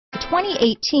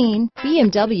2018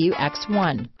 BMW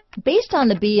X1. Based on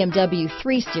the BMW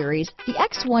 3 Series, the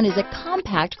X1 is a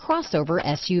compact crossover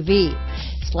SUV.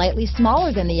 Slightly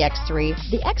smaller than the X3,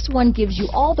 the X1 gives you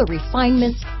all the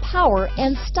refinements, power,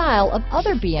 and style of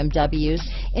other BMWs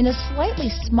in a slightly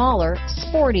smaller,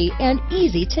 sporty, and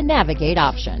easy-to-navigate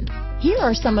option. Here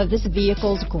are some of this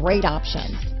vehicle's great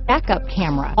options: backup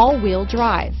camera, all-wheel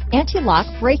drive, anti-lock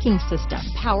braking system,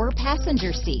 power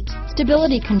passenger seat,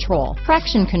 stability control,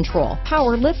 traction control,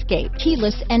 power liftgate,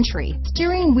 keyless entry,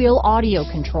 steering wheel audio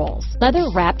controls,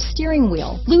 leather-wrapped steering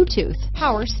wheel, Bluetooth,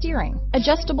 power steering,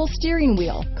 adjustable steering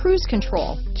wheel, cruise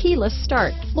control, keyless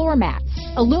start, floor mats,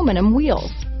 aluminum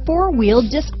wheels, four-wheel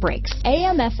disc brakes,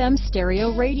 AM/FM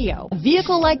stereo radio. A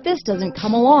vehicle like this doesn't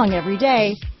come along every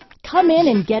day. Come in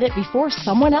and get it before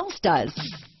someone else does.